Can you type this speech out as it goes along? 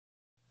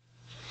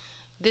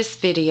This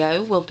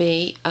video will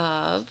be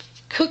of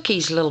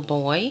Cookie's little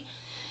boy.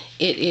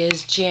 It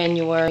is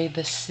January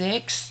the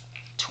 6th,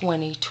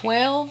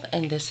 2012,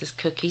 and this is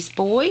Cookie's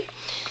boy.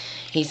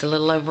 He's a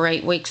little over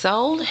 8 weeks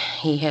old.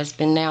 He has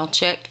been now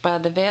checked by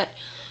the vet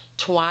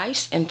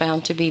twice and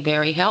found to be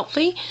very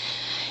healthy.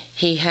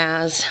 He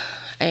has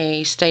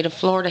a state of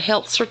Florida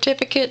health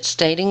certificate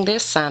stating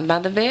this, signed by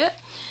the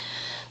vet.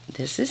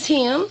 This is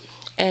him,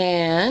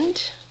 and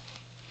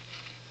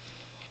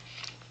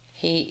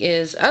he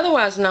is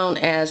otherwise known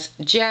as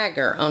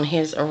Jagger on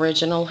his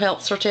original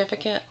health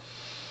certificate.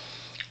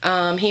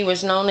 He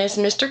was known as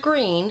Mr.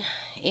 Green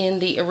in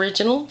the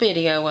original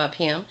video of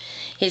him.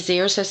 His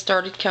ears have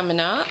started coming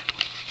up.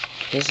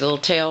 His little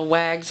tail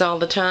wags all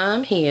the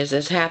time. He is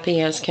as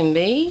happy as can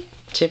be.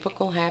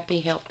 Typical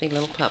happy, healthy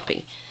little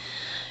puppy.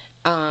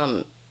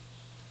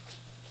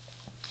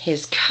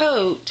 His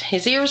coat,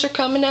 his ears are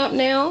coming up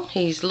now.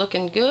 He's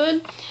looking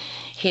good.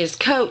 His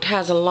coat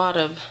has a lot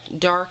of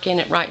dark in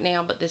it right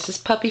now, but this is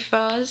puppy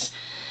fuzz.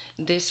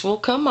 This will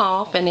come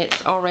off, and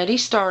it's already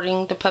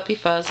starting. The puppy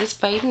fuzz is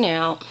fading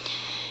out,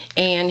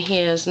 and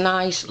his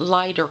nice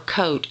lighter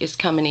coat is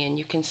coming in.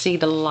 You can see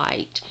the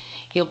light.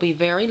 He'll be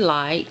very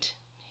light.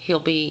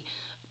 He'll be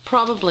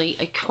probably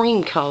a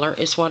cream color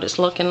is what it's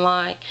looking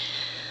like,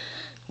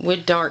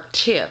 with dark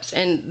tips,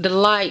 and the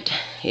light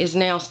is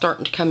now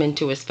starting to come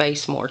into his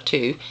face more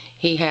too.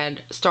 He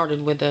had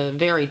started with a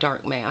very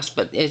dark mask,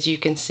 but as you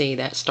can see,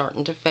 that's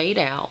starting to fade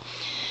out,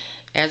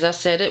 as I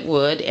said it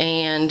would,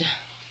 and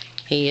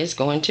he is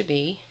going to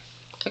be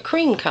a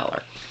cream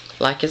color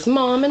like his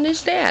mom and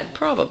his dad,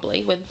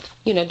 probably, with,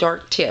 you know,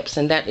 dark tips,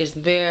 and that is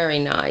very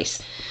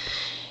nice.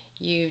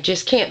 You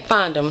just can't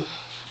find them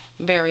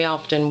very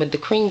often with the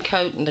cream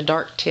coat and the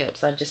dark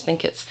tips. I just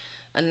think it's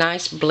a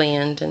nice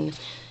blend and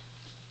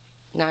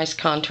nice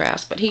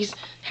contrast. But he's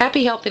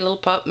happy, healthy little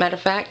pup. Matter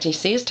of fact, you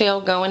see his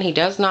tail going. He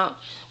does not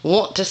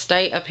want to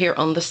stay up here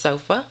on the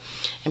sofa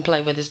and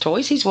play with his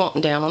toys. He's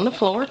wanting down on the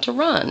floor to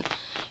run,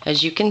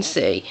 as you can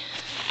see.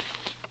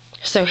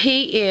 So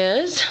he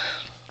is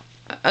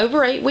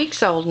over 8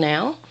 weeks old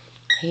now.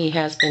 He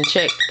has been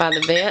checked by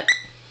the vet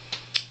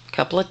a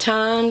couple of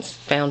times,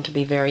 found to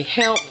be very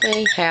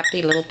healthy,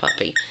 happy little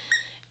puppy,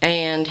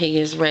 and he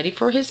is ready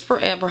for his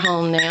forever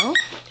home now.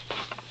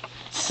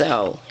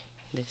 So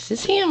this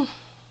is him.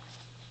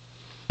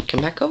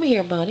 Come back over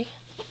here, buddy.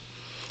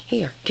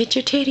 Here, get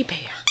your teddy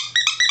bear.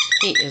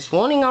 He is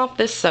wanting off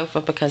this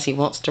sofa because he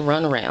wants to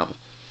run around.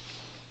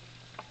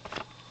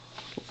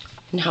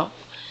 No,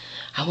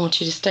 I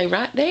want you to stay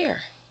right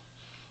there.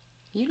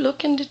 You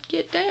looking to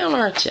get down,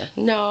 aren't you?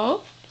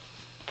 No.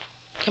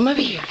 Come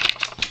over here.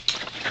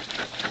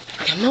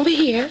 Come over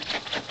here.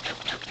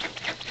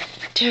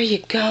 There you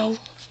go.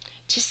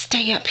 Just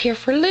stay up here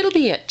for a little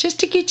bit,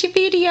 just to get your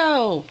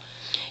video.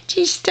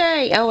 Just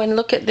stay. Oh, and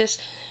look at this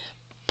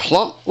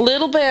plump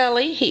little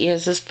belly. He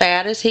is as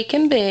fat as he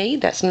can be.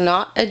 That's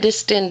not a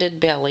distended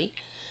belly.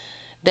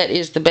 That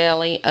is the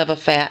belly of a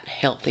fat,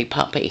 healthy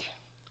puppy.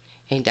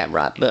 Ain't that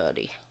right,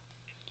 buddy?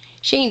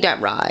 She ain't that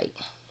right.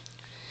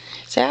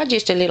 So I'm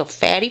just a little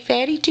fatty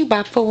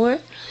 2x4.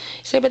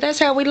 So, but that's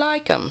how we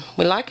like them.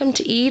 We like them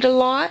to eat a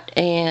lot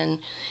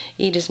and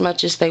eat as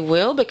much as they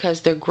will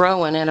because they're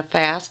growing at a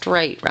fast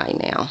rate right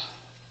now.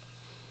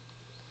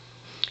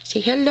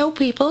 Say hello,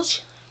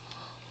 peoples.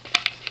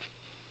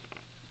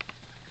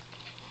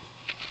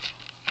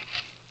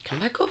 Come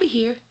back over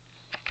here.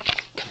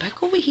 Come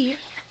back over here.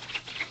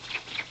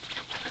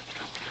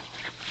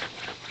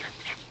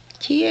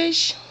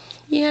 Yes.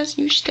 Yes,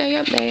 you stay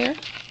up there.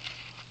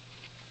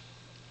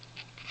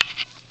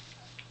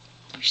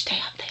 You stay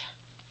up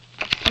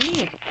there. Come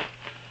here.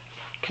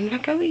 Come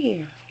back over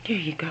here. There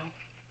you go.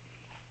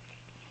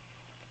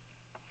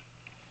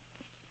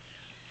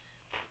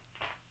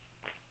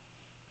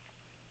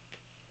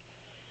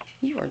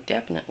 You are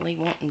definitely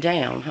wanting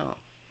down, huh?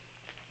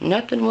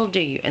 Nothing will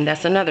do you. And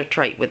that's another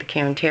trait with the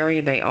Cairn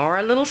Terrier. They are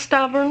a little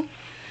stubborn,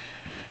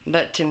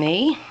 but to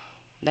me,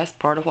 that's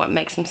part of what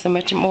makes them so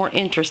much more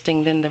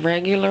interesting than the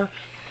regular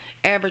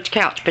average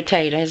couch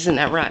potato. Isn't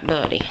that right,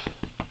 buddy?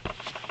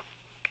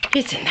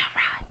 Isn't that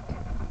right?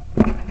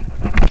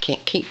 I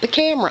can't keep the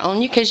camera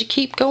on you because you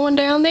keep going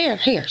down there.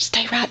 Here,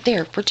 stay right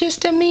there for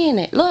just a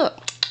minute. Look.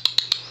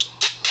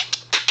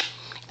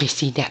 You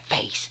see that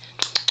face?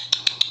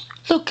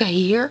 Look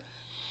here.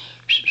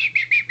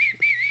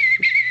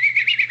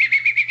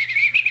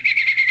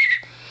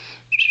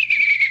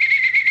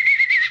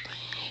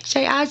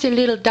 Say, I's a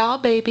little doll,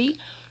 baby.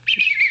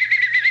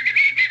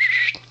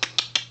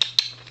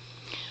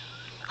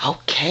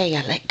 Okay,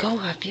 I let go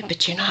of you,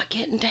 but you're not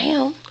getting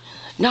down.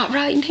 Not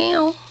right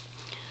now.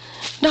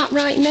 Not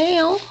right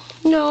now.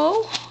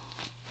 No.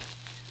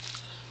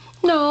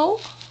 No.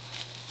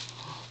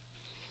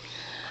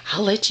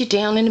 I'll let you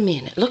down in a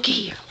minute. Look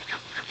here.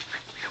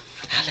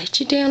 I'll let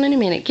you down in a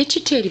minute. Get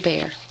your teddy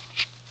bear.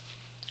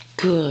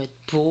 Good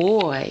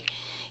boy.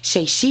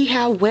 Say, see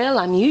how well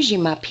I'm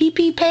using my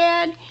pee-pee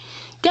pad?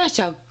 That's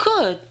a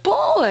good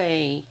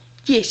boy.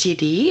 Yes,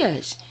 it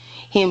is.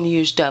 Him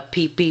used a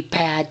pee-pee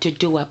pad to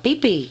do a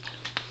pee-pee.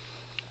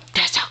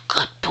 That's a good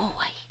good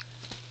boy.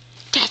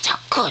 That's a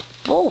good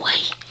boy.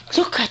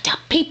 Look at the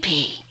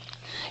pee-pee.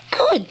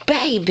 Good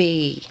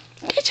baby.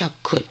 That's a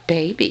good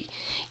baby.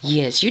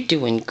 Yes, you're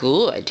doing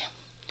good.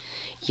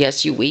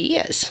 Yes, you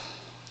is.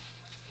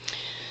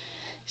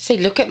 Say,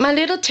 look at my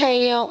little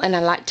tail, and I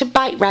like to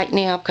bite right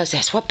now because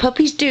that's what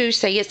puppies do.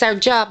 Say, it's our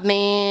job,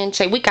 man.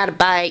 Say, we gotta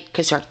bite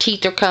because our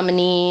teeth are coming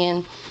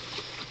in.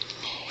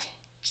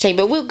 Say,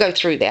 but we'll go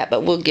through that,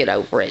 but we'll get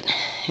over it.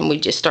 And we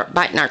just start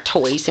biting our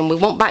toys, and we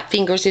won't bite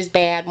fingers as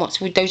bad once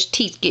those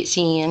teeth gets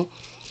in.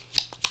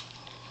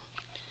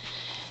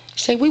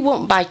 Say, we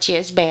won't bite you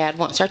as bad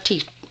once our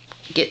teeth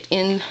get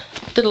in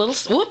the little,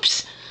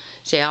 whoops.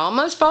 Say, I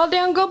almost fall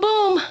down, go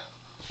boom.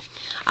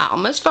 I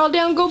almost fall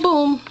down, go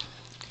boom.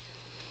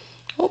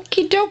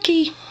 Okie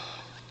dokie.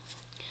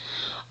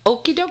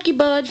 Okie dokie,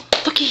 bud.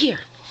 Looky here.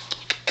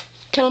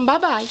 Tell him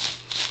bye-bye.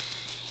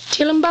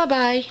 Tell him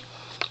bye-bye.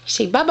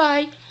 Say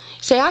bye-bye.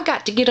 Say, I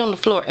got to get on the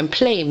floor and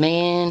play,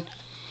 man.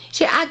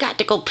 Say, I got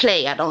to go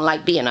play. I don't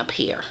like being up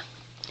here.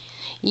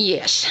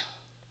 Yes.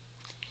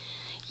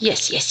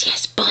 Yes, yes,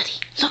 yes, buddy.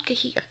 Looky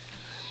here.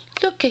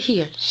 Looky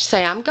here.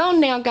 Say, I'm gone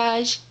now,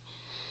 guys.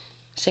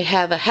 Say,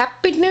 have a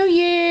happy new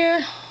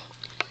year.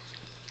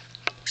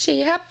 Say,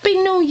 happy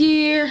new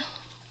year.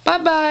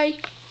 Bye-bye.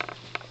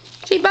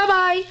 Say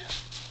bye-bye.